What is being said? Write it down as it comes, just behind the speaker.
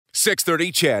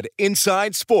630 CHED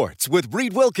Inside Sports with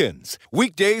Reed Wilkins.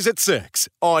 Weekdays at 6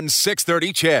 on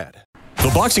 630 CHED.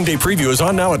 The Boxing Day preview is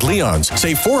on now at Leon's.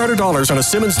 Save $400 on a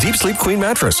Simmons Deep Sleep Queen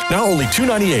mattress. Now only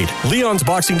 $298. Leon's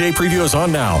Boxing Day preview is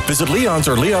on now. Visit Leon's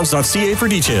or leons.ca for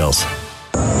details.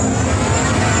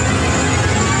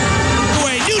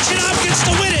 Nugent Hopkins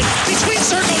to win it. Between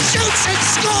circles, shoots and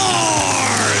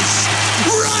scores!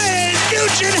 Ryan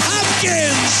Nugent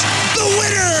Hopkins, the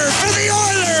winner for the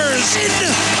Oilers in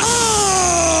overtime.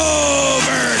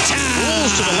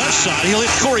 Rolls to the left side. He'll hit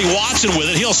Corey Watson with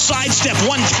it. He'll sidestep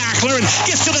one tackler and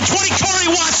gets to the 20. Corey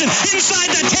Watson inside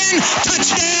the 10.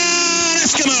 Touchdown,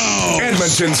 Eskimo.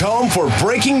 Edmonton's home for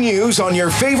breaking news on your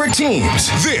favorite teams.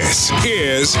 This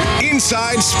is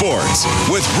Inside Sports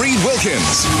with Reed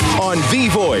Wilkins on the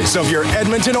voice of your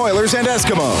Edmonton Oilers and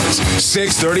Eskimos.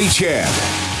 630 CHED.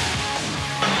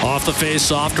 Off the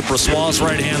face-off to Brossoit's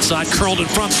right-hand side, curled in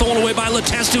front, stolen away by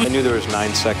Letestu. I knew there was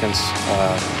 9 seconds,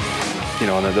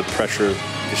 and the pressure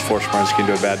just forced Marinsky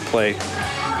into a bad play.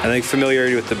 I think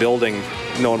familiarity with the building,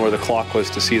 knowing where the clock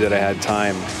was to see that I had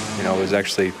time, was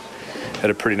actually at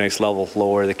a pretty nice level, low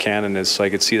where the cannon is, so I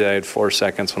could see that I had 4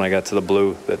 seconds when I got to the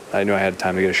blue, that I knew I had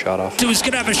time to get a shot off. He was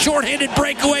going to have a short-handed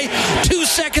breakaway, 2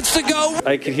 seconds to go.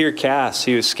 I could hear Cass.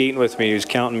 He was skating with me. He was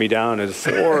counting me down. It was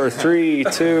 4, 3,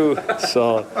 2.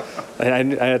 So I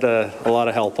had a lot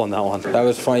of help on that one. That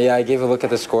was fun. Yeah, I gave a look at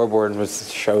the scoreboard and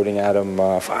was shouting at him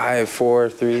 5, 4,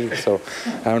 3. So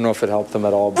I don't know if it helped him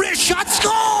at all. Wrist shot,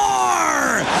 score!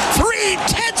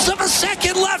 3/10 of a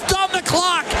second left on the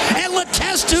clock, and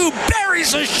Letestu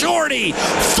buries a shorty.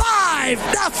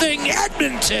 5-0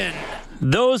 Edmonton.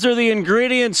 Those are the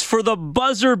ingredients for the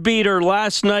buzzer beater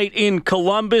last night in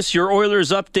Columbus. Your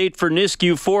Oilers update for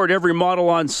Nisku Ford. Every model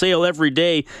on sale every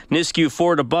day. Nisku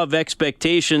Ford above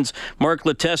expectations. Mark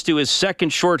Letestu, his second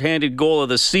shorthanded goal of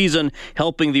the season,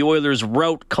 helping the Oilers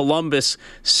rout Columbus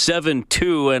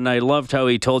 7-2. And I loved how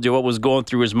he told you what was going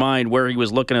through his mind, where he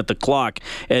was looking at the clock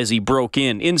as he broke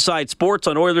in. Inside Sports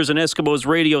on Oilers and Eskimos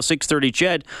Radio, 630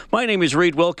 CHED. My name is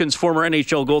Reed Wilkins. Former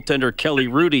NHL goaltender Kelly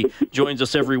Rudy joins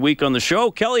us every week on the show.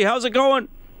 Kelly, how's it going?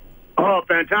 Oh,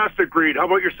 fantastic, Reed. How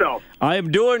about yourself? I am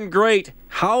doing great.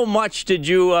 How much did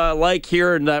you like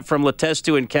hearing that from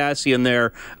Letestu and Cassian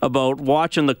there about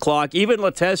watching the clock? Even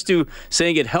Letestu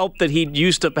saying it helped that he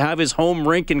used to have his home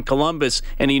rink in Columbus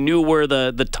and he knew where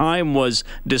the time was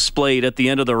displayed at the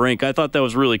end of the rink. I thought that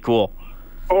was really cool.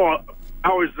 Oh,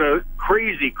 that was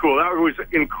crazy cool. That was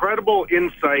incredible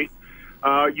insight.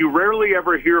 You rarely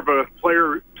ever hear of a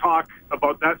player talk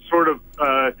about that sort of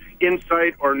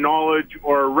insight or knowledge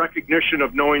or recognition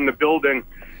of knowing the building.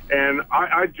 And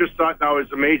I just thought that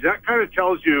was amazing. That kind of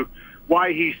tells you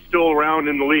why he's still around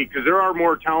in the league, because there are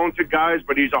more talented guys,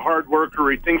 but he's a hard worker.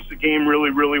 He thinks the game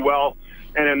really, really well.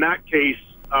 And in that case,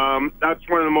 that's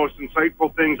one of the most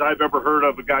insightful things I've ever heard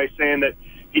of, a guy saying that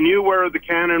he knew where the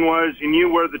cannon was, he knew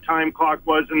where the time clock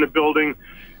was in the building,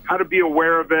 how to be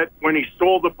aware of it, when he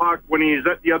stole the puck, when he's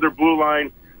at the other blue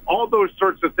line, all those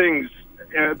sorts of things.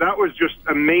 That was just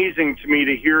amazing to me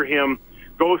to hear him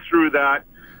go through that.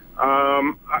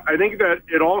 I think that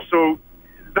it also,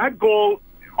 that goal,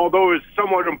 although it was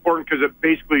somewhat important because it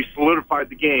basically solidified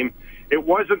the game, it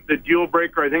wasn't the deal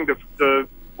breaker. I think the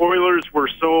Oilers were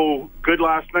so good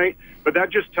last night, but that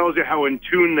just tells you how in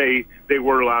tune they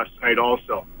were last night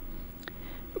also.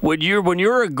 When you're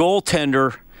a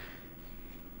goaltender,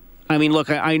 I mean, look,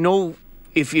 I know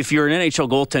if you're an NHL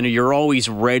goaltender, you're always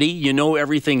ready. You know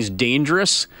everything's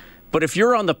dangerous. But if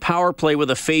you're on the power play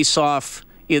with a face-off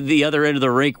at the other end of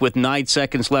the rink with 9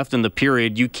 seconds left in the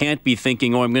period, you can't be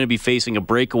thinking, I'm going to be facing a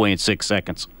breakaway in 6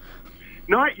 seconds.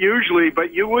 Not usually,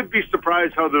 but you would be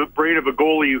surprised how the brain of a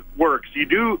goalie works. You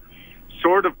do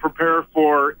sort of prepare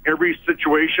for every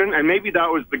situation, and maybe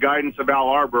that was the guidance of Al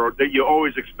Arbour, that you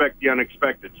always expect the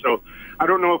unexpected. So I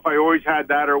don't know if I always had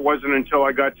that, or it wasn't until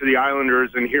I got to the Islanders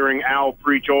and hearing Al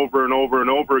preach over and over and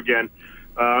over again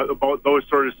about those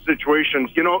sort of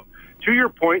situations. To your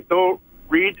point, though,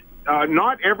 Reed,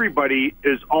 not everybody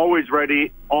is always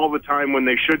ready all the time when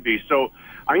they should be. So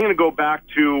I'm going to go back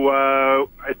to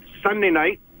Sunday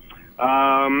night.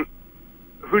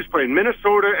 Who's playing?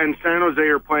 Minnesota and San Jose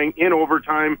are playing in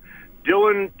overtime.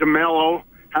 Dylan DeMello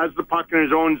has the puck in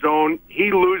his own zone.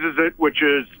 He loses it, which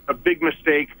is a big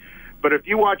mistake. But if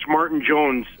you watch Martin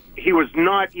Jones, he was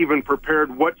not even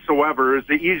prepared whatsoever. It's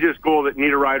the easiest goal that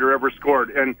Niederreiter ever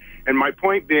scored. And my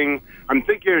point being, I'm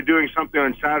thinking of doing something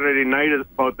on Saturday night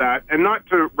about that, and not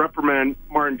to reprimand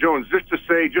Martin Jones, just to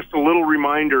say, just a little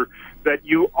reminder that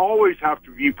you always have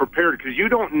to be prepared, because you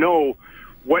don't know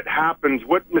what happens,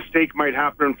 what mistake might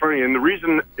happen in front of you. And the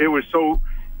reason it was so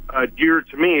dear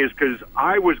to me is because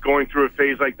I was going through a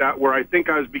phase like that where I think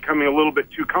I was becoming a little bit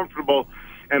too comfortable.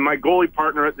 And my goalie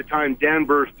partner at the time, Dan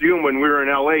Berthiaume, when we were in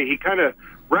L.A., he kind of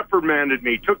reprimanded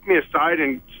me, took me aside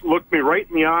and looked me right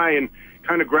in the eye and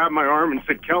kind of grabbed my arm and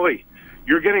said, Kelly,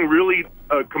 you're getting really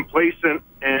complacent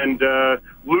and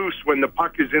loose when the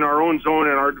puck is in our own zone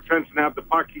and our defensemen have the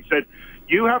puck. He said,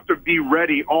 you have to be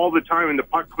ready all the time and the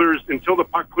puck clears until the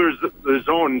puck clears the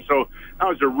zone. And so that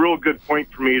was a real good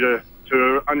point for me to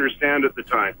understand at the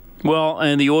time. Well,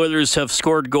 and the Oilers have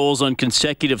scored goals on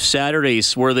consecutive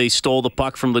Saturdays where they stole the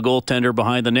puck from the goaltender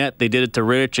behind the net. They did it to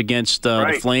Rittich against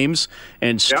the Flames,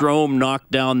 and Strome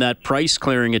knocked down that Price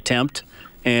clearing attempt.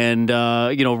 And,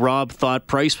 Rob thought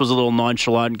Price was a little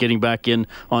nonchalant getting back in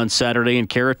on Saturday, and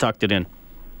Kara tucked it in.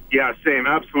 Yeah, same,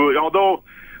 absolutely. Although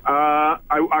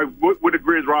I would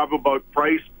agree with Rob about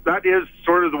Price. That is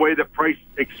sort of the way that Price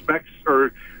expects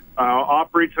or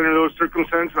operates under those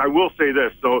circumstances. I will say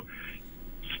this, though.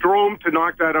 Strome to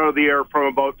knock that out of the air from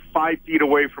about 5 feet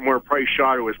away from where Price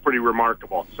shot it was pretty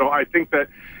remarkable. So I think that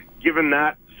given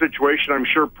that situation, I'm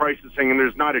sure Price is saying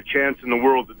there's not a chance in the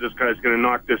world that this guy's going to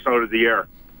knock this out of the air.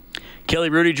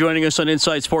 Kelly Hrudey joining us on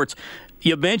Inside Sports.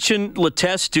 You mentioned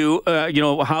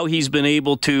Letestu, how he's been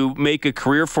able to make a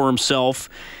career for himself,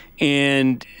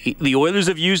 and the Oilers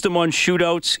have used him on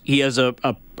shootouts. He has a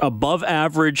above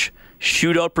average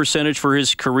shootout percentage for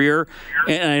his career.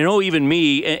 And I know even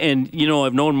me, and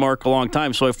I've known Mark a long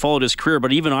time, so I followed his career,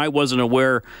 but even I wasn't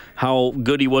aware how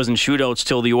good he was in shootouts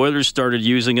till the Oilers started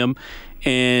using him.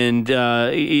 And,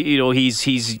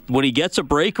 he's when he gets a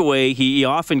breakaway, he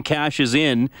often cashes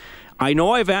in. I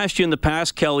know I've asked you in the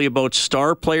past, Kelly, about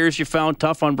star players you found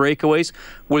tough on breakaways.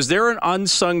 Was there an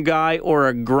unsung guy or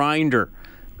a grinder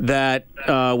that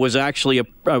was actually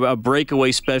a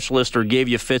breakaway specialist or gave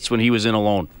you fits when he was in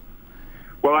alone?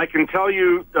 Well, I can tell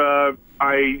you,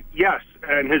 yes,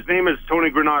 and his name is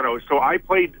Tony Granato. So I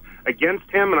played against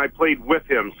him and I played with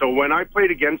him. So when I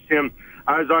played against him,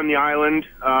 I was on the island,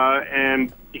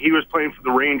 and he was playing for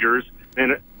the Rangers,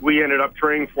 and we ended up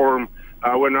trading for him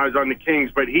when I was on the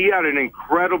Kings. But he had an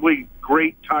incredibly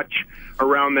great touch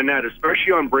around the net,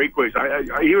 especially on breakaways.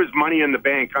 He was money in the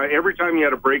bank. Every time he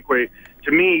had a breakaway,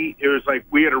 to me, it was like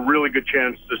we had a really good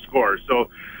chance to score. So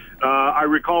I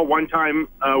recall one time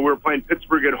we were playing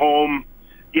Pittsburgh at home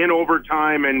in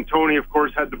overtime, and Tony, of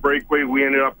course, had the breakaway. We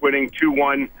ended up winning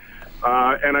 2-1,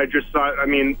 and I just thought,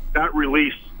 that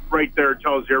release right there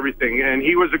tells you everything. And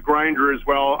he was a grinder as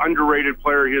well, underrated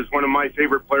player. He is one of my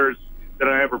favorite players that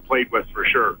I ever played with, for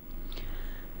sure.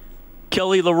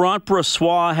 Kelly, Laurent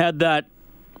Brossoit had that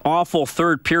awful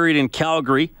third period in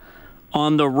Calgary.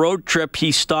 On the road trip,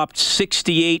 he stopped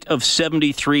 68 of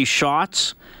 73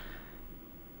 shots.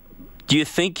 Do you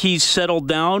think he's settled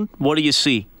down? What do you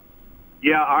see?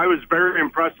 Yeah, I was very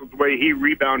impressed with the way he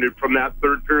rebounded from that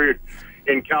third period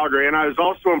in Calgary. And I was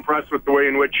also impressed with the way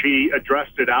in which he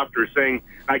addressed it after, saying,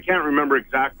 I can't remember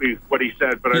exactly what he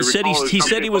said, but he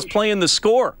said he was playing the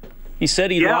score. He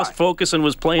said he lost focus and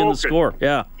was playing the score.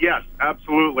 Yeah. Yes,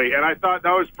 absolutely. And I thought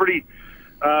that was pretty,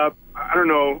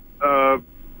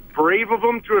 brave of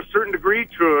him to a certain degree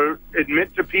to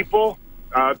admit to people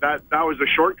that was a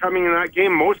shortcoming in that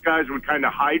game. Most guys would kind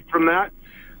of hide from that.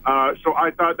 So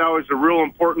I thought that was a real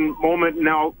important moment.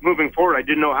 Now, moving forward, I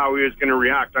didn't know how he was going to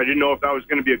react. I didn't know if that was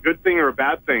going to be a good thing or a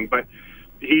bad thing, but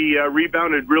he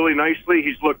rebounded really nicely.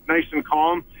 He's looked nice and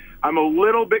calm. I'm a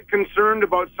little bit concerned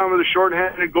about some of the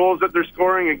shorthanded goals that they're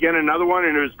scoring. Again, another one,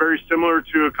 and it was very similar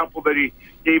to a couple that he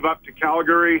gave up to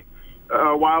Calgary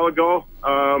a while ago.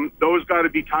 Those got to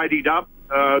be tidied up.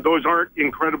 Those aren't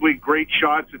incredibly great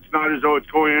shots. It's not as though it's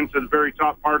going into the very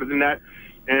top part of the net,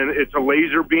 and it's a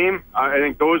laser beam. I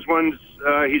think those ones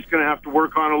he's going to have to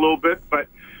work on a little bit, but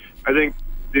I think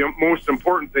the most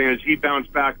important thing is he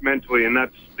bounced back mentally, and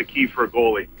that's the key for a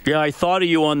goalie. Yeah, I thought of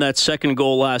you on that second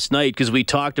goal last night because we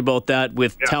talked about that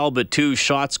with Talbot too,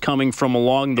 shots coming from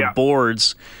along the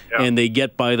boards, and they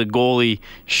get by the goalie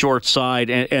short side,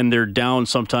 and they're down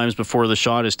sometimes before the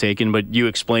shot is taken, but you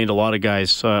explained a lot of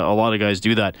guys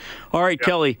do that. All right,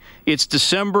 Kelly, it's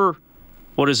December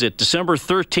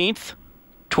 13th,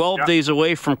 12 days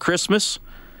away from Christmas.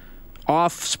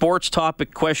 Off sports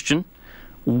topic question.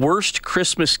 Worst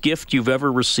Christmas gift you've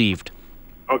ever received?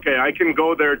 Okay, I can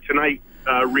go there tonight,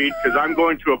 Reed, because I'm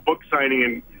going to a book signing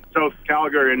in South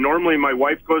Calgary, and normally my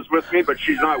wife goes with me, but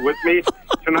she's not with me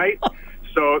tonight.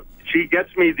 So she gets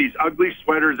me these ugly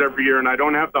sweaters every year, and I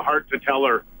don't have the heart to tell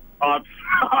her. I'm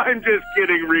just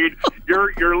kidding, Reed.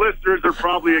 Your listeners are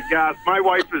probably aghast. My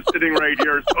wife is sitting right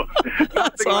here, so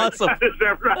that's awesome. Like that has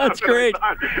ever happened. That's great.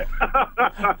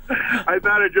 I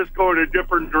thought I'd just go in a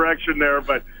different direction there,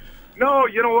 but no,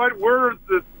 you know what? We're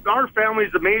our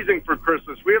family's amazing for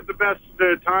Christmas. We have the best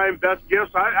time, best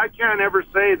gifts. I can't ever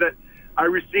say that I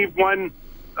received one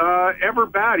ever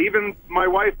bad. Even my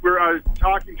wife, I was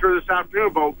talking to her this afternoon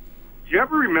about, do you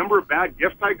ever remember a bad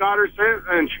gift I got her?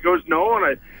 And she goes, no.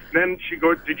 And then she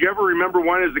goes, did you ever remember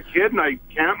one as a kid? And I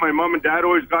can't. My mom and dad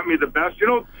always got me the best. You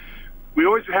know, we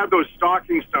always have those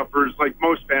stocking stuffers like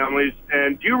most families.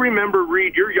 And do you remember,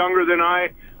 Reed, you're younger than I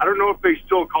don't know if they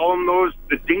still call them those,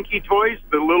 the dinky toys,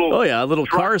 the little... Oh, yeah, little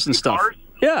cars and stuff. Cars?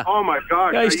 Yeah. Oh, my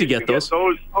God. Yeah, I used to get those.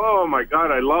 Oh, my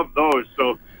God, I love those.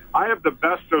 So I have the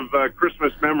best of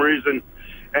Christmas memories,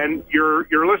 and your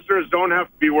listeners don't have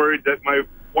to be worried that my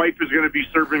wife is going to be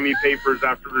serving me papers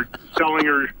after selling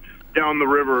her down the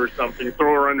river or something,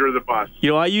 throw her under the bus.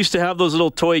 You know, I used to have those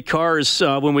little toy cars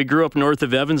when we grew up north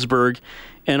of Evansburg,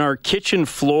 and our kitchen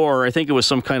floor, I think it was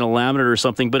some kind of laminate or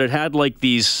something, but it had like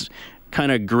these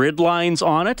kind of grid lines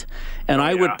on it, and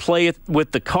I would play it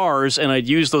with the cars, and I'd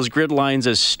use those grid lines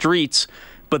as streets.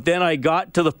 But then I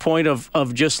got to the point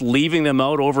of just leaving them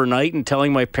out overnight and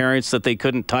telling my parents that they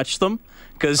couldn't touch them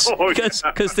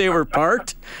because they were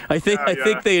parked. I think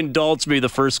they indulged me the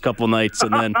first couple nights,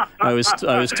 and then I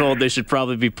was told they should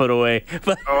probably be put away.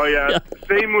 But,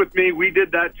 Same with me. We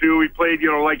did that too. We played,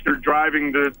 like you're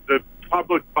driving the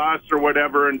public bus or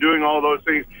whatever and doing all those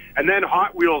things. And then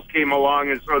Hot Wheels came along,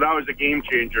 and so that was a game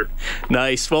changer.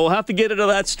 Nice. Well, we'll have to get into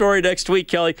that story next week,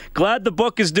 Kelly. Glad the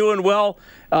book is doing well.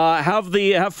 Have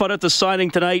fun at the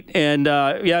signing tonight, and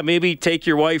maybe take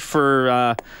your wife for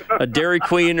a Dairy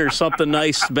Queen or something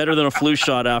nice, better than a flu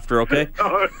shot after. Okay.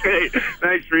 Okay.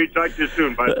 Thanks, Reed. Talk to you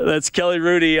soon. Bye. That's Kelly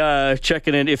Rudy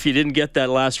checking in. If you didn't get that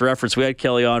last reference, we had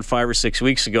Kelly on 5 or 6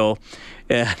 weeks ago,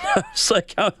 and I was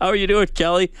like, "How are you doing,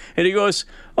 Kelly?" And he goes,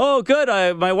 "Oh, good.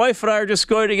 My wife and I are just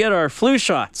going to get our flu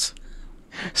shots."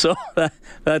 So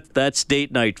that's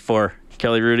date night for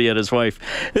Kelly Rudy and his wife.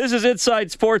 This is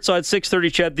Inside Sports on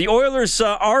 630 CHED. The Oilers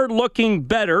are looking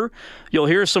better. You'll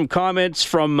hear some comments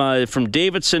from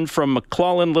Davidson, from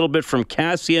McClellan, a little bit from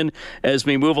Cassian as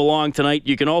we move along tonight.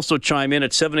 You can also chime in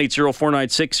at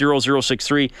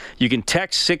 780-496-0063. You can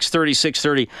text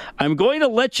 630-630. I'm going to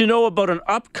let you know about an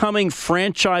upcoming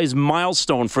franchise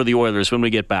milestone for the Oilers when we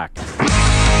get back.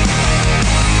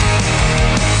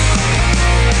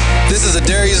 This is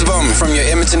Adarius Bowman from your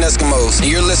Edmonton Eskimos,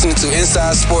 and you're listening to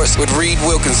Inside Sports with Reed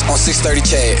Wilkins on 630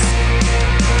 CHED.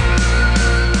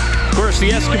 Of course, the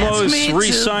Eskimos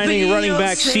re-signing running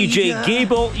back C.J.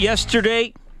 Gable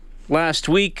yesterday. Last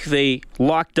week, they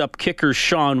locked up kicker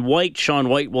Sean White. Sean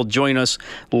White will join us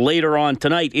later on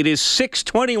tonight. It is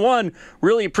 6:21.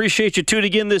 Really appreciate you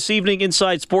tuning in this evening.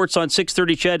 Inside Sports on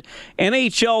 630 CHED.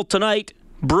 NHL tonight,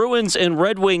 Bruins and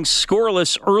Red Wings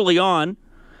scoreless early on.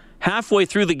 Halfway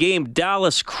through the game,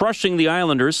 Dallas crushing the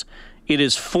Islanders. It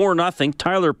is 4-0.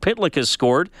 Tyler Pitlick has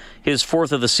scored his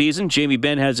 4th of the season. Jamie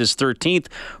Benn has his 13th.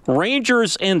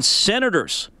 Rangers and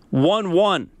Senators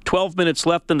 1-1. 12 minutes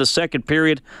left in the second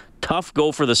period. Tough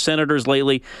go for the Senators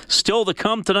lately. Still to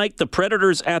come tonight, the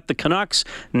Predators at the Canucks.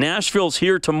 Nashville's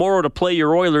here tomorrow to play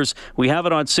your Oilers. We have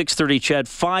it on 630 CHED.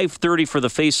 5:30 for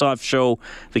the face-off show.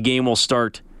 The game will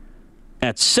start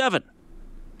at 7.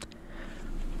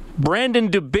 Brandon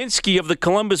Dubinsky of the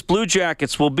Columbus Blue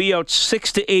Jackets will be out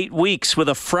 6 to 8 weeks with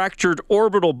a fractured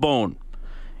orbital bone.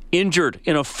 Injured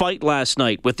in a fight last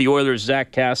night with the Oilers'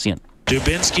 Zach Kassian.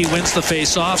 Dubinsky wins the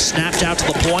face-off, snapped out to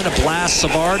the point, a blast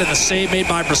Savard, and a save made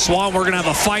by Brossoit. We're going to have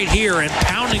a fight here, and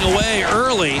pounding away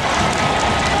early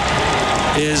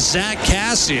is Zach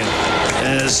Kassian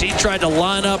as he tried to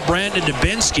line up Brandon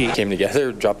Dubinsky. Came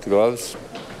together, dropped the gloves.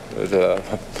 It was a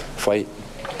fight.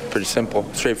 Pretty simple,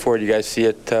 straightforward. You guys see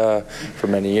it for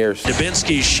many years.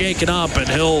 Dubinsky's shaken up, and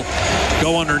he'll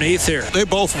go underneath here. They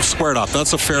both squared up.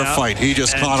 That's a fair fight. He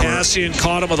just caught him. Kassian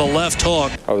caught him with a left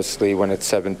hook. Obviously, when it's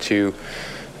 7-2,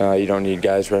 you don't need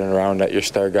guys running around at your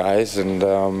star guys,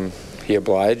 and he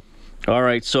obliged. All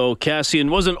right, so Kassian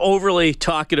wasn't overly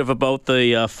talkative about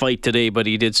the fight today, but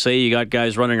he did say you got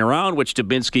guys running around, which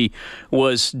Dubinsky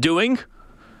was doing,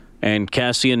 and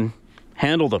Kassian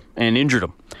handled him and injured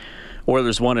him.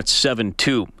 Oilers won at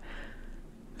 7-2.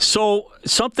 So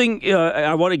something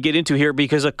I want to get into here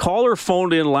because a caller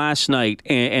phoned in last night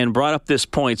and brought up this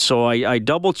point. So I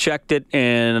double-checked it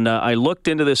and I looked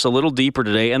into this a little deeper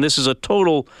today. And this is a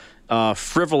total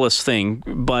frivolous thing,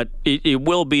 but it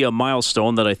will be a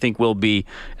milestone that I think will be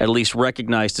at least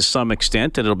recognized to some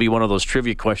extent, and it'll be one of those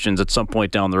trivia questions at some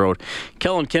point down the road.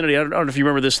 Kellen Kennedy, I don't know if you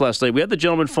remember this last night. We had the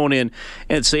gentleman phone in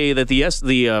and say that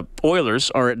the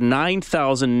Oilers are at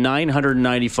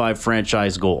 9,995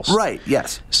 franchise goals. Right,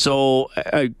 yes. So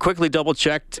I quickly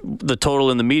double-checked the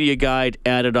total in the media guide,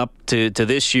 added up to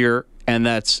this year, and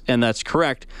that's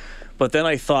correct. But then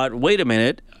I thought, wait a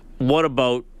minute, what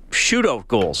about shootout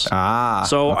goals?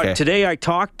 Today I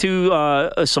talked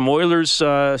to some Oilers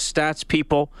stats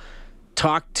people,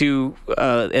 talked to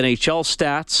NHL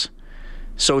stats.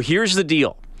 So here's the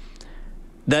deal.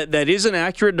 That is an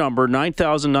accurate number,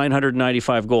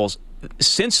 9,995 goals.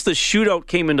 Since the shootout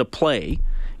came into play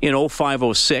in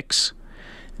 05-06,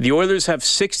 the Oilers have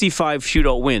 65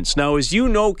 shootout wins. Now, as you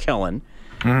know, Kellen,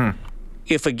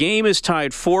 if a game is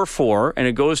tied 4-4 and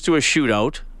it goes to a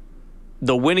shootout,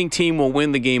 the winning team will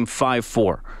win the game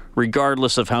 5-4,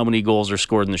 regardless of how many goals are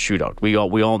scored in the shootout. We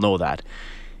all know that.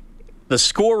 The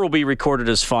score will be recorded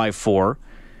as 5-4.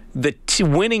 The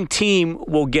winning team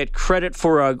will get credit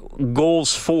for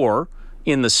goals for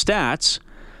in the stats,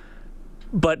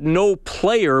 but no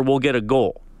player will get a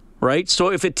goal, right?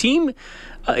 So if a team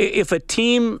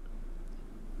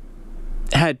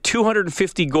had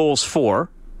 250 goals for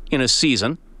in a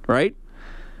season, right,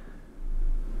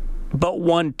 but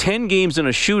won 10 games in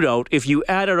a shootout, if you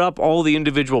added up all the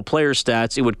individual player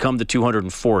stats, it would come to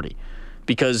 240.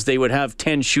 Because they would have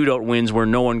 10 shootout wins where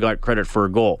no one got credit for a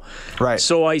goal. Right.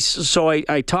 So I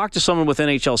talked to someone with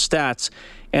NHL stats,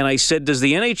 and I said, does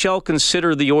the NHL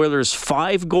consider the Oilers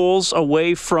 5 goals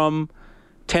away from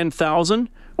 10,000,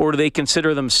 or do they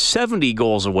consider them 70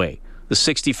 goals away? The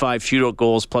 65 shootout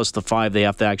goals plus the 5 they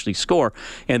have to actually score.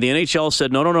 And the NHL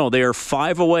said, no, they are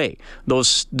 5 away.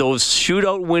 Those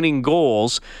shootout winning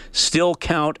goals still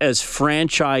count as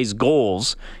franchise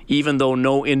goals, even though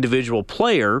no individual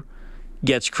player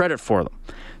gets credit for them.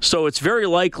 So it's very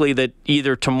likely that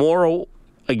either tomorrow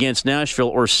against Nashville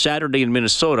or Saturday in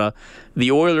Minnesota,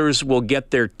 the Oilers will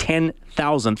get their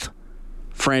 10,000th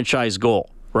franchise goal,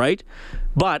 right?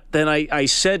 But then I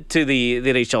said to the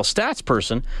NHL stats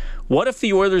person, what if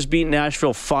the Oilers beat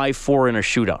Nashville 5-4 in a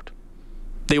shootout?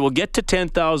 They will get to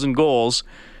 10,000 goals,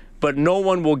 but no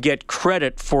one will get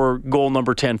credit for goal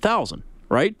number 10,000,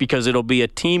 right? Because it'll be a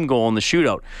team goal in the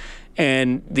shootout.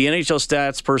 And the NHL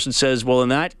stats person says, well, in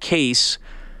that case,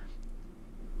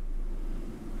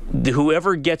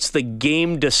 whoever gets the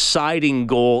game-deciding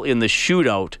goal in the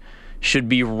shootout should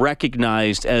be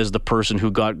recognized as the person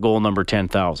who got goal number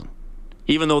 10,000,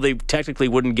 even though they technically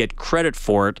wouldn't get credit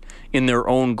for it in their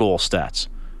own goal stats.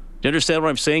 Do you understand what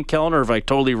I'm saying, Kellen, or have I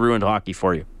totally ruined hockey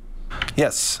for you?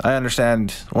 Yes, I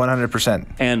understand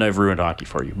 100%. And I've ruined hockey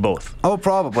for you, both. Oh,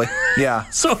 probably. Yeah.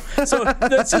 So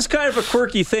that's just kind of a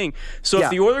quirky thing. So if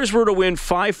the Oilers were to win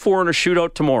 5-4 in a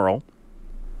shootout tomorrow,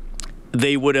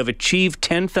 they would have achieved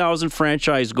 10,000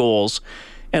 franchise goals.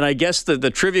 And I guess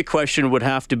the trivia question would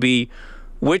have to be,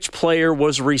 which player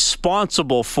was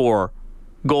responsible for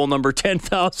goal number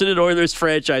 10,000 in Oilers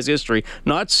franchise history?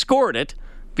 Not scored it,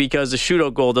 because the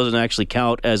shootout goal doesn't actually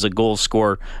count as a goal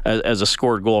scored, as a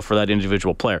scored goal for that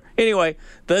individual player. Anyway,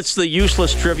 that's the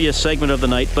useless trivia segment of the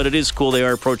night, but it is cool. They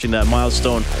are approaching that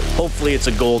milestone. Hopefully it's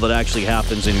a goal that actually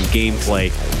happens in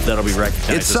gameplay that'll be recognized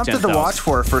It's something to watch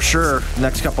for sure,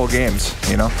 next couple of games,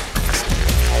 you know.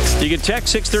 You can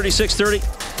text 630-630.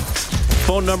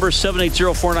 Phone number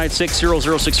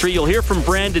 780-496-0063. You'll hear from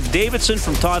Brandon Davidson,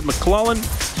 from Todd McClellan,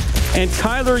 and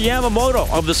Kyler Yamamoto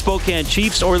of the Spokane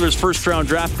Chiefs, Oilers' first-round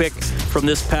draft pick from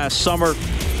this past summer.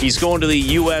 He's going to the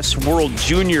U.S. World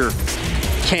Junior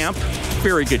Camp.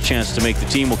 Very good chance to make the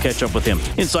team. We'll catch up with him.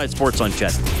 Inside Sports on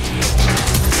Chet.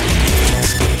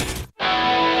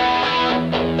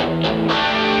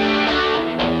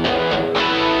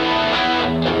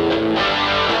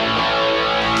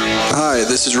 Hi,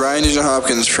 this is Ryan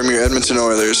Nugent-Hopkins from your Edmonton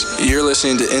Oilers. You're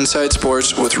listening to Inside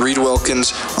Sports with Reed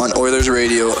Wilkins on Oilers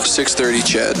Radio, 630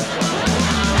 CHED.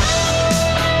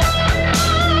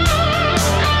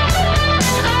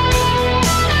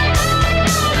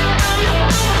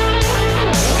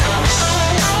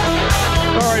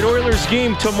 All right, Oilers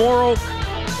game tomorrow.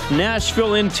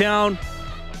 Nashville in town.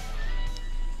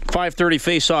 5:30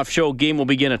 face-off show. Game will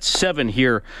begin at 7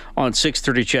 here on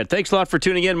 630 CHED. Thanks a lot for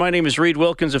tuning in. My name is Reed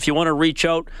Wilkins. If you want to reach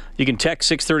out, you can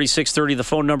text 630-630. The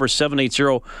phone number is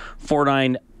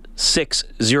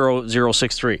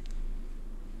 780-496-0063.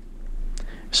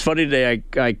 It's funny today.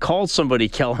 I called somebody,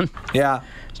 Kellen. Yeah. I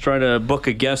was trying to book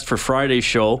a guest for Friday's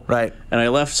show. Right. And I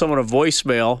left someone a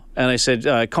voicemail, and I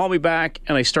said, call me back,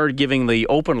 and I started giving the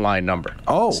open line number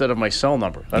instead of my cell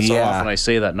number. That's how often I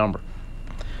say that number.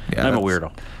 Yeah, I'm a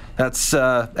weirdo. That's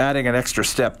adding an extra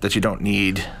step that you don't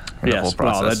need in the whole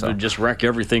process. That would just wreck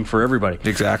everything for everybody.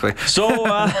 Exactly. So,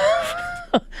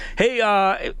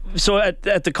 hey, so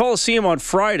at the Coliseum on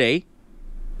Friday,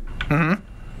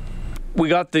 we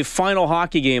got the final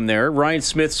hockey game there. Ryan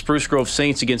Smith's Spruce Grove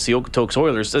Saints against the Okotoks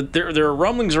Oilers. There are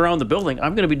rumblings around the building.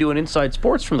 I'm going to be doing Inside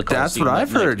Sports from the Coliseum. That's what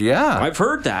I've heard, yeah. I've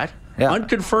heard that. Yeah.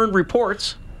 Unconfirmed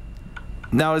reports.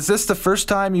 Now, is this the first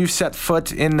time you've set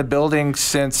foot in the building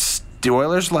since the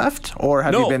Oilers left, or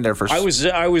have you been there for? I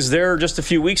was there just a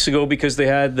few weeks ago because they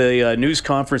had the news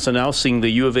conference announcing the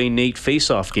U of A Nate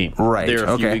face-off game. Right. There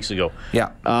a few weeks ago.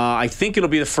 Yeah. I think it'll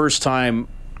be the first time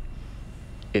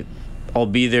I'll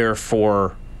be there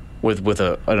with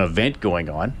an event going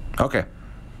on. Okay.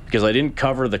 Because I didn't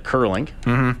cover the curling.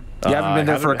 Mm-hmm. You haven't been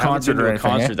there for a concert or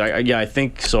anything? Yeah, I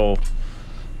think so.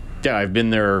 Yeah, I've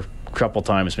been there a couple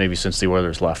times maybe since the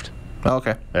Oilers left.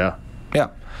 Okay. Yeah. Yeah.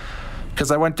 Because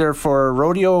I went there for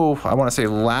rodeo, I want to say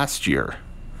last year.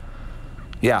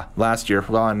 Yeah, last year.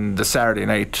 Well, on the Saturday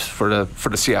night for the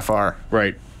CFR.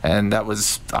 Right. And that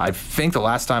was, I think, the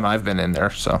last time I've been in there.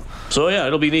 So yeah,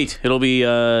 it'll be neat. It'll be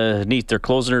neat. They're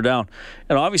closing her down.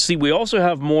 And obviously, we also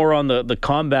have more on the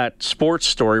combat sports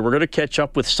story. We're going to catch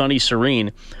up with Sonny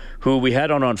Serene, who we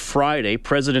had on Friday,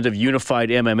 president of Unified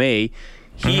MMA.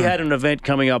 He had an event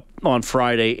coming up on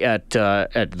Friday at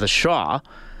the Shaw.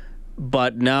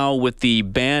 But now with the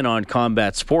ban on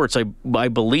combat sports, I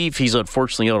believe he's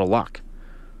unfortunately out of luck.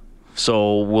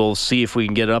 So we'll see if we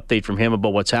can get an update from him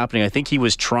about what's happening. I think he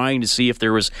was trying to see if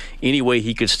there was any way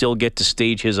he could still get to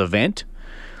stage his event.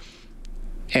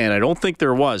 And I don't think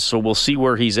there was. So we'll see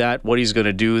where he's at, what he's going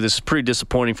to do. This is pretty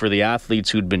disappointing for the athletes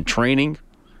who'd been training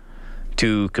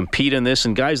to compete in this.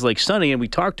 And guys like Sonny, and we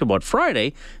talked about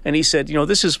Friday, and he said,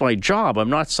 this is my job. I'm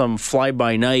not some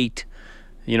fly-by-night,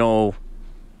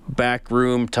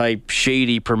 backroom type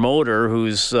shady promoter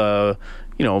who's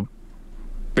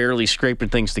barely scraping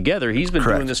things together. He's been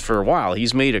doing this for a while.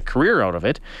 He's made a career out of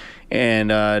it, and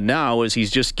now as he's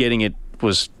just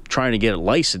trying to get it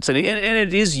licensed, and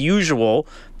it is usual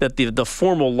that the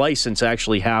formal license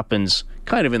actually happens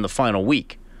kind of in the final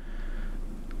week.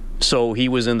 So he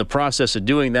was in the process of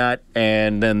doing that,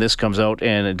 and then this comes out,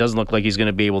 and it doesn't look like he's going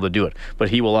to be able to do it. But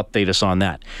he will update us on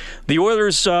that. The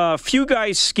Oilers, few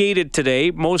guys skated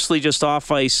today, mostly just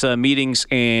off-ice meetings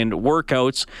and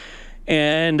workouts.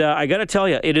 And I got to tell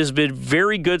you, it has been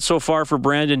very good so far for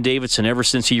Brandon Davidson ever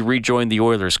since he rejoined the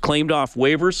Oilers. Claimed off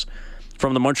waivers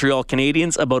from the Montreal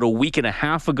Canadiens about a week and a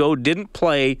half ago. Didn't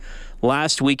play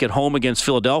last week at home against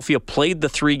Philadelphia. Played the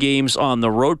 3 games on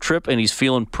the road trip, and he's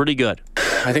feeling pretty good.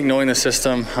 I think knowing the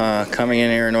system, coming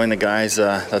in here, knowing the guys,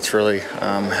 that's really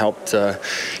helped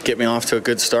get me off to a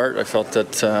good start. I felt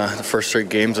that the first 3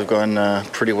 games have gone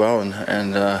pretty well,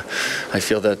 and I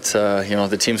feel that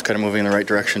the team's kind of moving in the right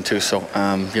direction too. So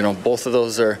both of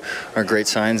those are great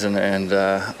signs, and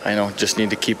I just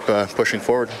need to keep pushing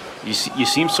forward. You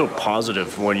seem so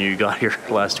positive when you got here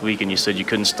last week, and you said you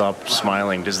couldn't stop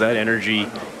smiling. Does that energy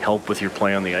help with your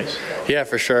play on the ice? Yeah,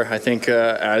 for sure. I think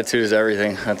attitude is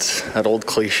everything. That's that old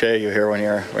cliche you hear when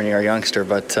you're a youngster,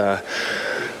 but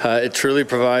it truly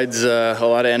provides a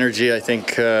lot of energy. I think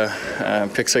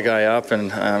picks a guy up,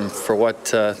 and for what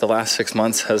the last 6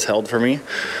 months has held for me,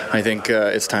 I think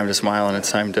it's time to smile, and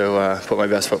it's time to put my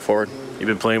best foot forward. You've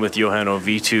been playing with Johan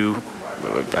Ovitu.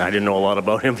 I didn't know a lot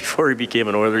about him before he became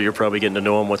an Oiler. You're probably getting to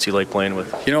know him. What's he like playing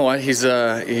with? You know what? He's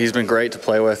been great to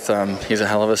play with. He's a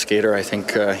hell of a skater. I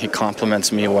think he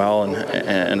complements me well,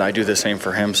 and I do the same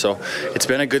for him. So it's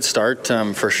been a good start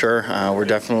for sure. We're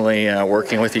definitely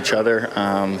working with each other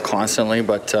constantly,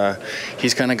 but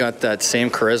he's kind of got that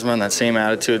same charisma and that same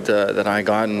attitude that I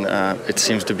got, and it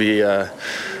seems to be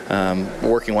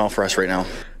working well for us right now.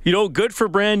 Good for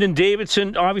Brandon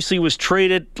Davidson. Obviously was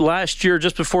traded last year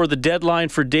just before the deadline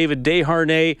for David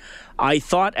Desharnais. I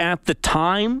thought at the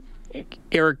time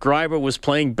Eric Gryba was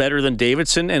playing better than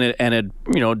Davidson,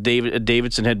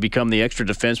 Davidson had become the extra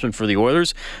defenseman for the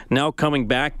Oilers. Now coming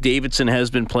back, Davidson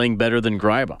has been playing better than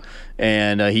Gryba,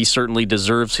 and he certainly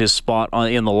deserves his spot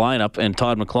in the lineup, and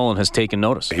Todd McLellan has taken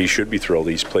notice. He should be thrilled.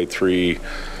 He's played 3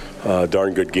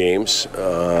 darn good games.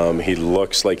 He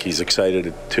looks like he's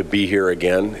excited to be here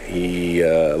again. He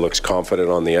looks confident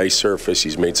on the ice surface.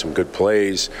 He's made some good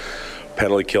plays.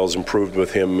 Penalty kills improved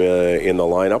with him in the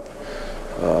lineup.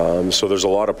 So there's a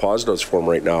lot of positives for him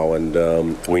right now,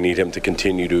 and we need him to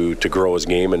continue to grow his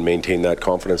game and maintain that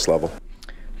confidence level.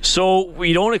 So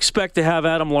we don't expect to have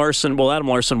Adam Larsson. Well, Adam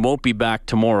Larsson won't be back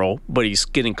tomorrow, but he's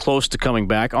getting close to coming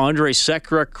back. Andrei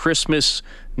Sekera, Christmas,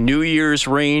 New Year's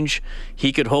range,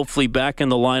 he could hopefully back in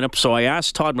the lineup. So I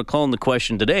asked Todd McLellan the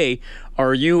question today,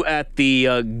 are you at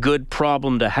the good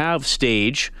problem to have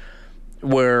stage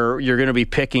where you're going to be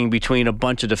picking between a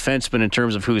bunch of defensemen in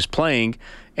terms of who's playing?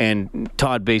 And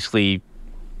Todd basically,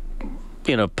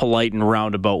 in a polite and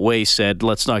roundabout way, said,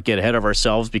 let's not get ahead of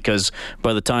ourselves, because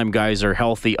by the time guys are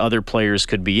healthy, other players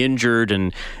could be injured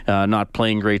and not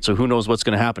playing great, so who knows what's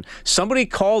going to happen. Somebody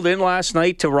called in last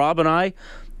night to Rob and I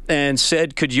and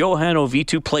said, could Johan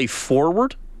Ovitu play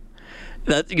forward?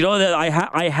 that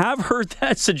I have heard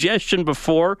that suggestion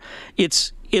before.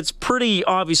 It's pretty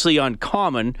obviously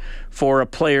uncommon for a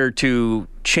player to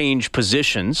change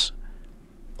positions.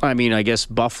 I mean, I guess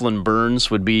Byfuglien Burns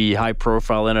would be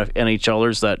high-profile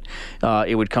NHLers that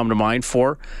it would come to mind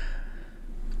for.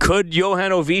 Could Johan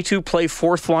Ovitu play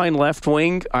fourth-line left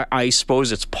wing? I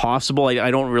suppose it's possible. I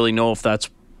don't really know if that's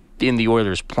in the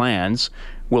Oilers' plans.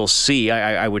 We'll see.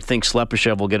 I would think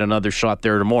Slepyshev will get another shot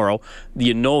there tomorrow.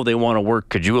 They want to work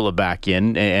Kajula back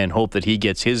in and hope that he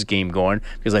gets his game going,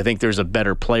 because I think there's a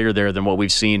better player there than what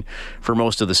we've seen for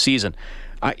most of the season.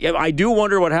 I do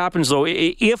wonder what happens, though,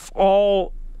 if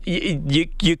all...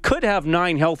 You could have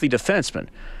 9 healthy defensemen,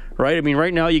 right? I mean,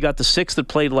 right now you got the 6 that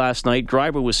played last night.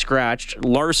 Greiber was scratched.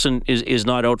 Larson is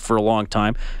not out for a long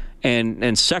time. And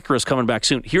Sekera's coming back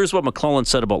soon. Here's what McLellan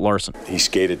said about Larson. He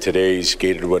skated today. He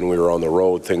skated when we were on the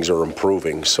road. Things are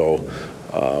improving. So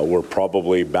we're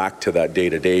probably back to that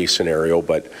day-to-day scenario.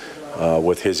 But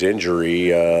with his injury,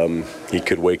 he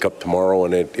could wake up tomorrow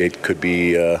and it could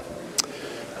be...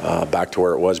 back to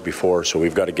where it was before. So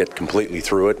we've got to get completely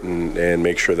through it and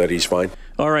make sure that he's fine.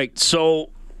 All right, so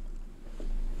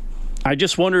I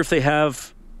just wonder if they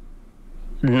have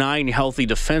 9 healthy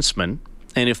defensemen,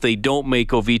 and if they don't make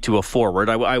Ovitu a forward,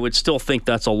 I would still think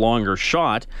that's a longer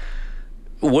shot.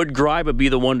 Would Greiva be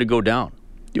the one to go down?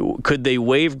 Could they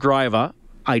waive Greiva?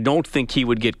 I don't think he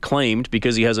would get claimed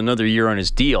because he has another year on his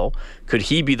deal. Could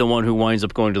he be the one who winds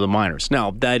up going to the minors?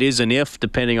 Now, that is an if,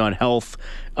 depending on health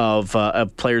of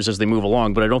players as they move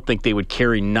along, but I don't think they would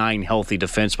carry 9 healthy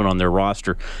defensemen on their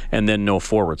roster and then no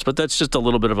forwards. But that's just a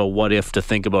little bit of a what if to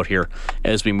think about here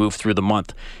as we move through the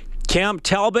month. Cam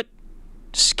Talbot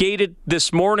skated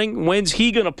this morning. When's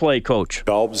he going to play, Coach?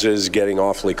 Talbot is getting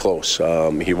awfully close.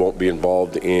 He won't be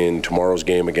involved in tomorrow's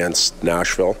game against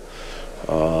Nashville.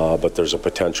 But there's a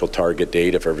potential target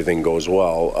date, if everything goes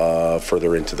well,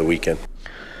 further into the weekend.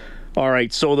 All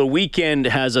right, so the weekend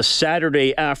has a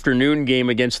Saturday afternoon game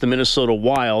against the Minnesota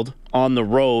Wild on the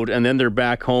road, and then they're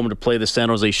back home to play the San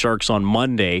Jose Sharks on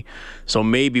Monday. So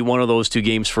maybe one of those 2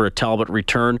 games for a Talbot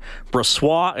return.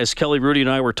 Brossoit, as Kelly Rudy and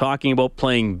I were talking about,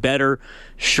 playing better.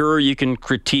 Sure, you can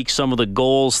critique some of the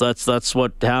goals. That's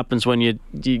what happens when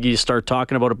you start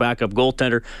talking about a backup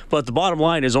goaltender. But the bottom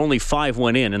line is only 5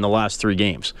 went in the last 3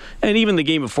 games. And even the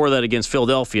game before that against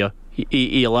Philadelphia,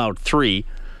 he allowed 3.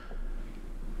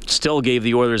 Still gave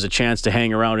the Oilers a chance to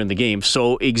hang around in the game.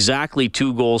 So exactly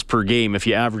 2 goals per game if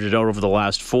you average it out over the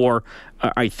last 4.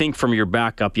 I think from your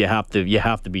backup you have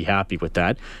to be happy with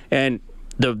that. And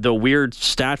the weird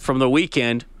stat from the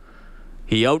weekend,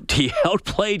 he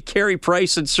outplayed Carey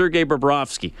Price and Sergei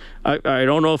Bobrovsky. I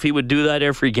don't know if he would do that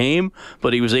every game,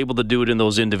 but he was able to do it in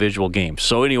those individual games.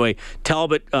 So anyway,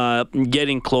 Talbot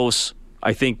getting close.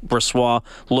 I think Brossoit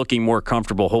looking more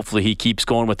comfortable. Hopefully he keeps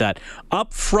going with that.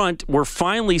 Up front, we're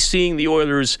finally seeing the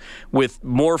Oilers with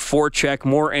more forecheck,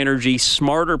 more energy,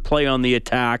 smarter play on the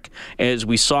attack, as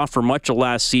we saw for much of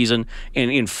last season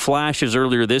and in flashes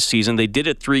earlier this season. They did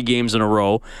it 3 games in a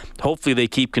row. Hopefully they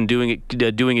keep doing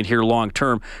it here long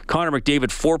term. Connor McDavid,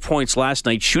 4 points last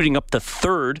night, shooting up to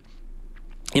 3rd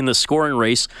in the scoring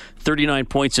race, 39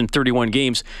 points in 31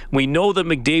 games. We know that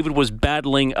McDavid was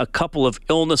battling a couple of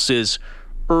illnesses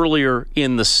earlier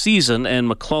in the season,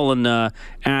 and McLellan was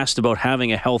asked about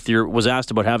having a healthier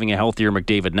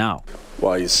McDavid now.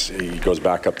 Well, he goes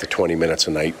back up to 20 minutes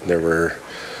a night. There were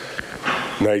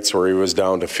nights where he was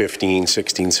down to 15,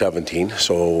 16, 17,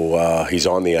 so he's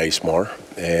on the ice more.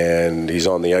 And he's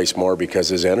on the ice more because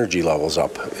his energy level's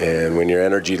up. And when your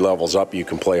energy level's up, you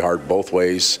can play hard both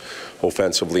ways,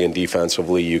 offensively and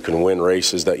defensively. You can win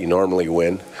races that you normally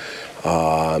win.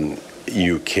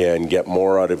 You can get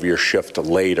more out of your shift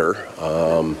later.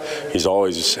 He's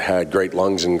always had great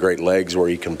lungs and great legs where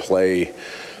he can play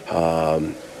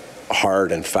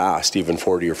hard and fast, even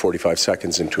 40 or 45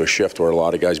 seconds into a shift where a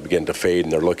lot of guys begin to fade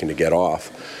and they're looking to get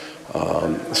off.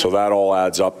 So that all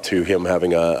adds up to him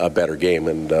having a better game,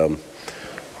 and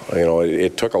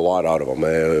it took a lot out of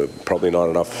him. Probably not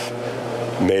enough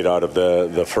made out of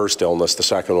the first illness. The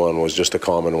second one was just a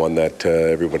common one that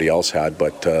everybody else had,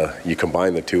 but you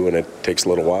combine the 2 and it takes a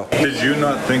little while. Did you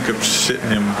not think of sitting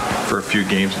him for a few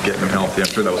games and getting him healthy? I'm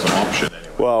sure that was an option.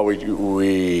 Well,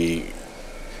 we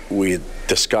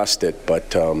discussed it, but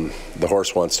the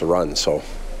horse wants to run, so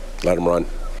let him run.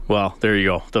 Well, there you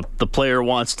go. The player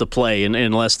wants to play, and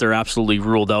unless they're absolutely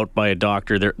ruled out by a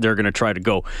doctor, they're going to try to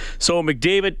go. So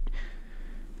McDavid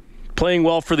playing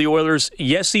well for the Oilers.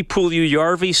 Jesse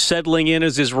Puljujärvi settling in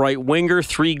as his right winger.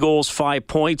 3 goals, 5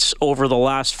 points over the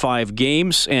last 5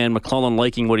 games, and McLellan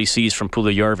liking what he sees from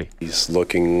Puljujärvi. He's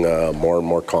looking more and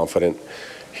more confident.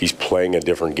 he's playing a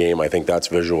different game. I think that's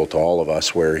visual to all of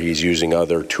us, where he's using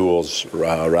other tools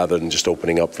rather than just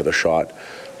opening up for the shot.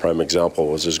 Prime example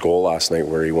was his goal last night,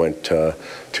 where he went to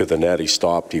the net, he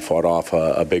stopped, he fought off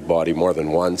a big body more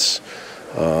than once,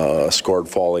 scored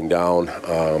falling down.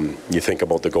 You think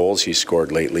about the goals he's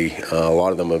scored lately, a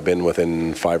lot of them have been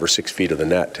within 5 or 6 feet of the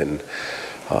net, and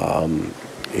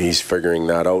he's figuring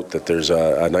that out, that there's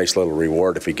a nice little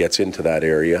reward if he gets into that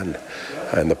area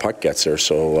and the puck gets there.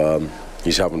 So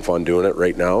he's having fun doing it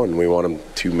right now, and we want him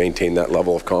to maintain that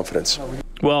level of confidence.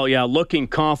 Well, yeah, looking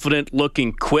confident,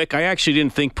 looking quick. I actually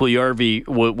didn't think Puljujarvi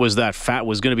was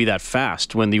going to be that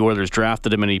fast when the Oilers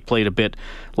drafted him, and he played a bit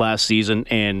last season.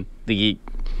 And the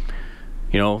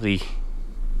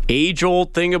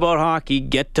age-old thing about hockey,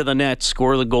 get to the net,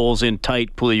 score the goals in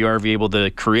tight. Puljujarvi able to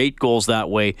create goals that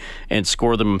way and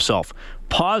score them himself.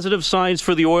 Positive signs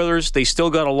for the Oilers. They still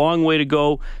got a long way to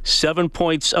go. 7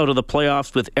 points out of the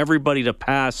playoffs with everybody to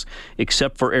pass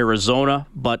except for Arizona,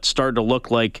 but starting to look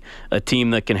like a team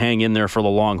that can hang in there for the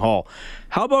long haul.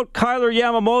 How about Kailer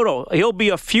Yamamoto? He'll be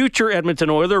a future Edmonton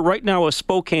Oiler, right now a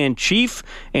Spokane Chief,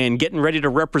 and getting ready to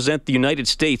represent the United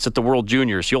States at the World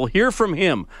Juniors. You'll hear from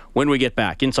him when we get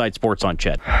back. Inside Sports on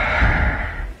Ched.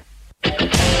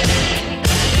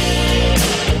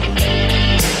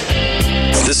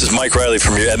 This is Mike Riley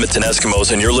from your Edmonton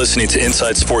Eskimos, and you're listening to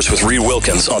Inside Sports with Reed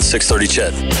Wilkins on 630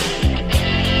 Ched.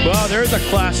 Well, there's a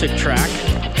classic track.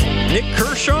 Nick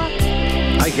Kershaw?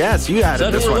 I guess you had it.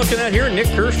 Is that who we're looking at here? Nick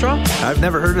Kershaw? I've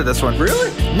never heard of this one. Really?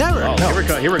 Never. Oh, no.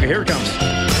 Here it comes.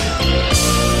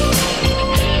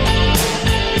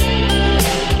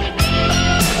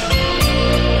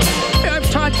 Hey,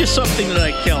 I've taught you something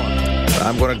tonight, Kellen.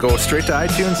 I'm going to go straight to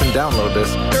iTunes and download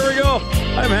this. There we go.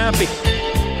 I'm happy.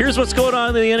 Here's what's going on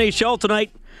in the NHL tonight.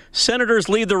 Senators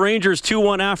lead the Rangers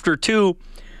 2-1 after 2.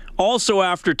 Also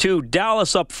after 2,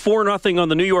 Dallas up 4-0 on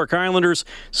the New York Islanders.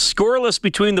 Scoreless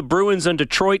between the Bruins and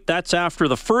Detroit. That's after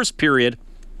the first period.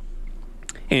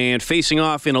 And facing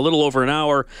off in a little over an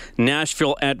hour,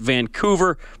 Nashville at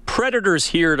Vancouver. Predators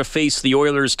here to face the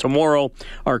Oilers tomorrow.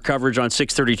 Our coverage on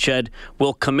 630 Ched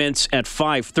will commence at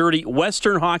 5:30.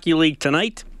 Western Hockey League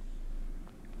tonight.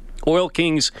 Oil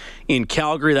Kings in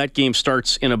Calgary. That game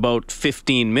starts in about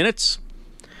 15 minutes.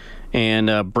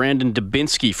 And Brandon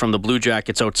Dubinsky from the Blue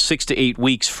Jackets out 6 to 8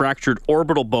 weeks. Fractured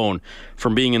orbital bone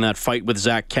from being in that fight with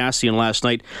Zach Kassian last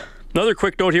night. Another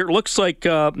quick note here. It looks like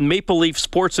Maple Leaf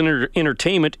Sports and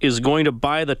Entertainment is going to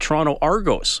buy the Toronto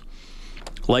Argos.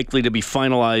 Likely to be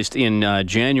finalized in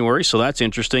January, so that's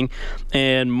interesting.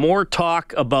 And more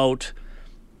talk about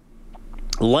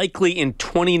likely in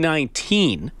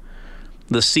 2019,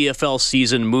 the CFL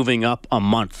season moving up a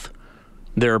month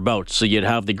thereabouts. So you'd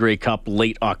have the Grey Cup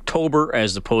late October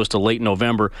as opposed to late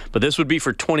November. But this would be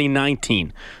for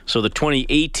 2019. So the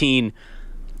 2018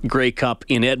 Grey Cup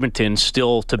in Edmonton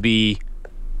still to be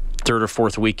third or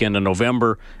fourth weekend in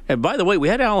November. And by the way, we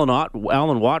had Alan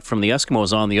Watt from the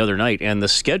Eskimos on the other night, and the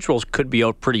schedules could be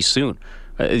out pretty soon.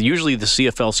 Usually the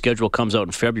CFL schedule comes out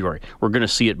in February. We're going to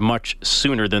see it much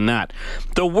sooner than that.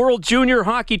 The World Junior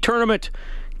Hockey Tournament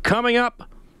coming up.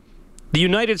 The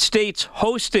United States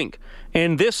hosting.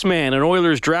 And this man, an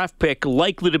Oilers draft pick,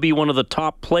 likely to be one of the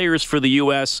top players for the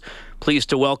U.S. Pleased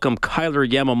to welcome Kailer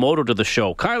Yamamoto to the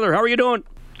show. Kailer, how are you doing?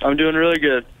 I'm doing really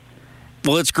good.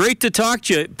 Well, it's great to talk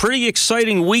to you. Pretty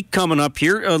exciting week coming up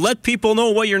here. Let people know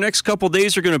what your next couple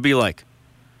days are going to be like.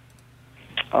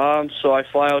 So I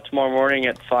fly out tomorrow morning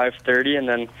at 5:30 and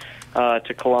then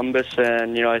to Columbus.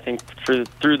 And, I think through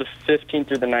the 15th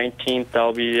through the 19th,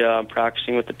 I'll be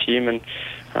practicing with the team. And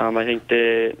I think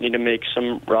they need to make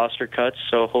some roster cuts.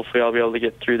 So hopefully I'll be able to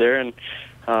get through there. And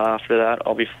after that,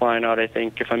 I'll be flying out. I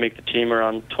think if I make the team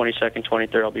around 22nd,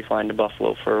 23rd, I'll be flying to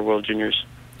Buffalo for World Juniors.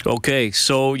 Okay,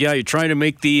 so yeah, you're trying to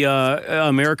make the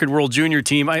American World Junior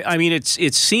team. I mean,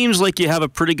 it seems like you have a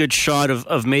pretty good shot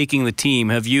of making the team.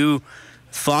 Have you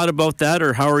thought about that,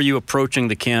 or how are you approaching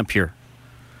the camp here?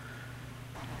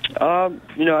 I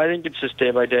think it's just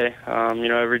day by day.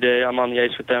 Every day I'm on the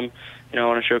ice with them. I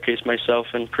want to showcase myself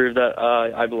and prove that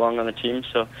I belong on the team.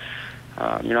 So,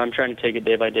 I'm trying to take it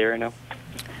day by day right now.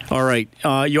 All right.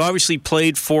 You obviously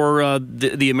played for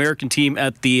the American team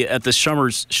at the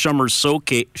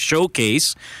Schummers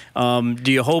Showcase.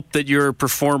 Do you hope that your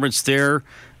performance there,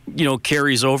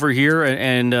 carries over here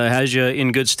and has you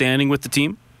in good standing with the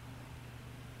team?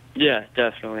 Yeah,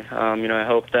 definitely. I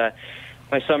hope that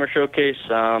my summer showcase,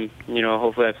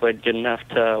 hopefully I played good enough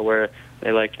to where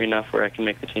they liked me enough where I can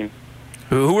make the team.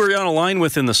 Who were you on a line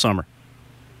with in the summer?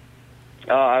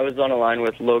 I was on a line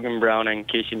with Logan Brown and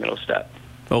Casey Middlestat.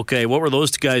 Okay, what were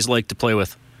those two guys like to play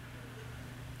with?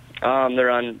 They're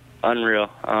on unreal.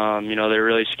 They're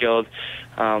really skilled.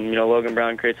 Logan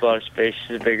Brown creates a lot of space.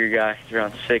 He's a bigger guy. He's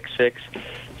around 6'6".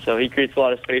 So he creates a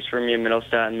lot of space for me in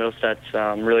Middlestat, and Middlestat's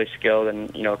really skilled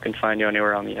and, can find you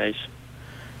anywhere on the ice.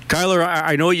 Kyler,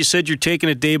 I know you said you're taking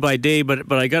it day by day, but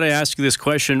I got to ask you this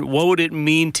question. What would it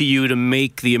mean to you to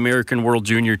make the American World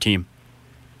Junior team?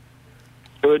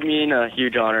 It would mean a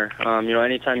huge honor.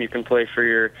 Anytime you can play for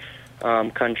your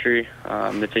country,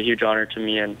 it's a huge honor to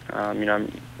me, and, I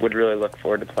would really look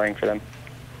forward to playing for them.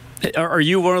 Are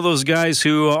you one of those guys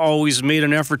who always made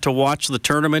an effort to watch the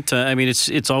tournament?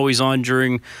 It's always on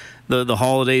during the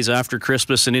holidays after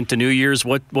Christmas and into New Year's.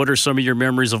 What are some of your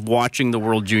memories of watching the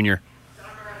World Junior?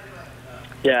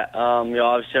 Yeah,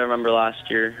 obviously I remember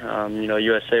last year,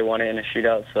 USA won it in a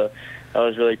shootout, so that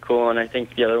was really cool. And I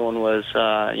think the other one was,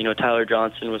 Tyler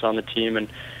Johnson was on the team, and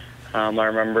I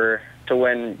remember to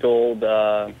win gold,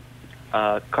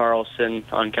 Carlson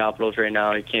on Capitals right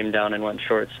now, he came down and went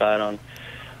short side on,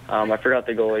 I forgot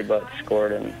the goalie, but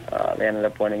scored, and they ended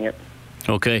up winning it.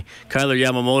 Okay. Kyler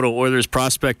Yamamoto, Oilers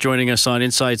prospect, joining us on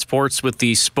Inside Sports with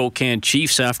the Spokane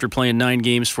Chiefs after playing 9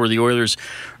 games for the Oilers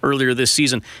earlier this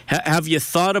season. Have you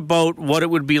thought about what it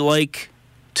would be like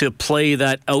to play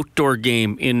that outdoor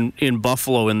game in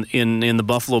Buffalo, in the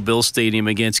Buffalo Bills Stadium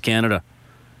against Canada?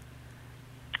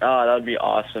 Oh, that would be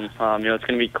awesome. It's going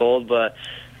to be cold, but,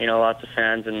 lots of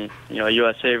fans, and,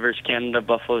 USA versus Canada.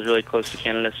 Buffalo is really close to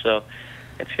Canada, so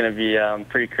it's going to be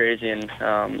pretty crazy, and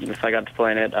if I got to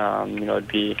play in it, it'd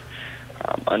be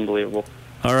unbelievable.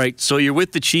 All right, so you're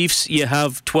with the Chiefs. You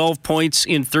have 12 points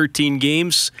in 13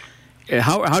 games.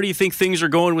 How do you think things are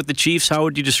going with the Chiefs? How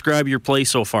would you describe your play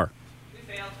so far?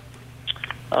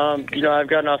 I've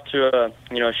gotten off to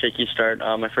a shaky start.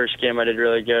 My first game I did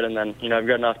really good, and then, I've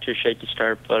gotten off to a shaky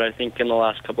start, but I think in the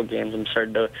last couple games I'm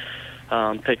starting to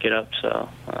pick it up, so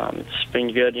it's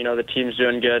been good. The team's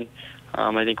doing good.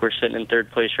 I think we're sitting in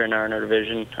third place right now in our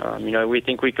division. We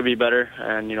think we could be better,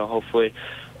 and, hopefully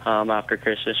after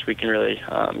Christmas we can really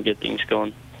get things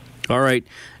going. All right.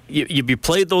 You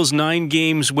played those 9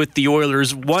 games with the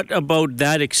Oilers. What about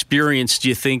that experience do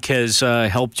you think has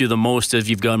helped you the most as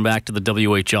you've gone back to the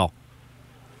WHL?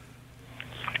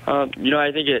 I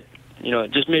think it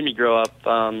just made me grow up,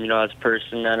 as a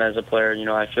person and as a player.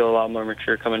 I feel a lot more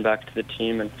mature coming back to the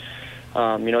team, and,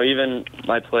 even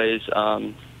my plays,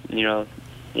 you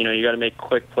got to make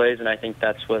quick plays, and I think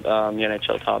that's what the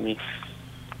NHL taught me.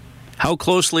 How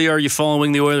closely are you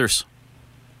following the Oilers?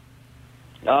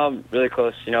 Really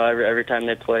close. Every time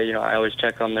they play, I always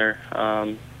check on their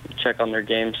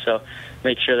games, so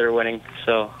make sure they're winning.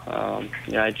 So,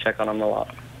 I check on them a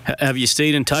lot. Have you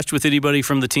stayed in touch with anybody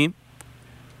from the team?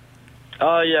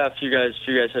 Yeah, a few guys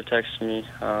have texted me.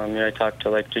 I talked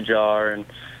to Jar and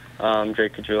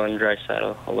Drake Cajula and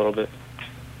Draisaitl a little bit.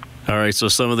 All right, so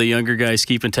some of the younger guys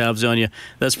keeping tabs on you.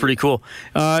 That's pretty cool.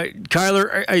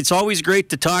 Kyler, it's always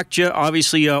great to talk to you.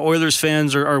 Obviously, Oilers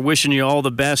fans are wishing you all the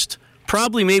best.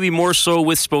 Probably maybe more so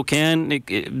with Spokane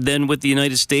than with the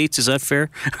United States. Is that fair?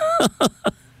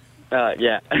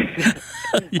 Yeah.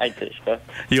 I think so.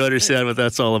 You understand what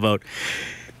that's all about.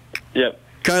 Yep.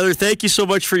 Kyler, thank you so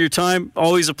much for your time.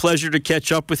 Always a pleasure to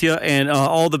catch up with you, and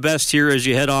all the best here as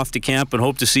you head off to camp, and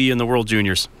hope to see you in the World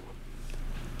Juniors.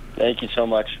 Thank you so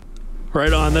much.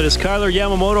 Right on. That is Kyler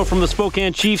Yamamoto from the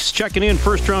Spokane Chiefs checking in,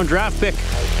 first-round draft pick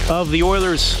of the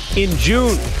Oilers in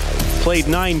June. Played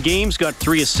 9 games, got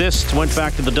 3 assists, went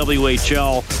back to the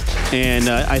WHL, and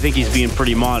I think he's being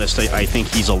pretty modest. I think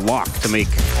he's a lock to make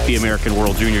the American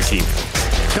World Junior team.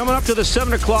 Coming up to the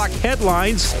 7 o'clock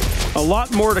headlines, a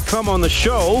lot more to come on the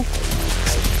show.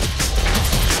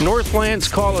 Northlands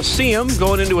Coliseum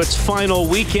going into its final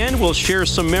weekend. We'll share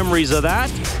some memories of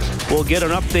that. We'll get an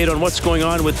update on what's going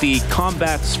on with the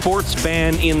combat sports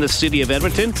ban in the city of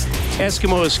Edmonton.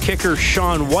 Eskimos kicker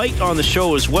Shaun White on the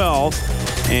show as well.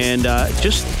 And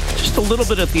just a little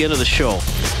bit at the end of the show.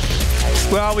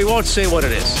 Well, we won't say what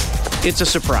it is. It's a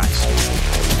surprise.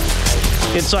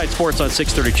 Inside Sports on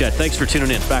 630 Chet. Thanks for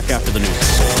tuning in. Back after the news.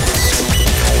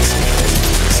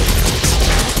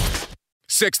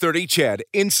 630 Ched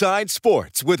Inside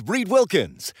Sports with Reed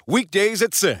Wilkins. Weekdays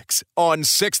at 6 on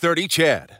 630 Ched.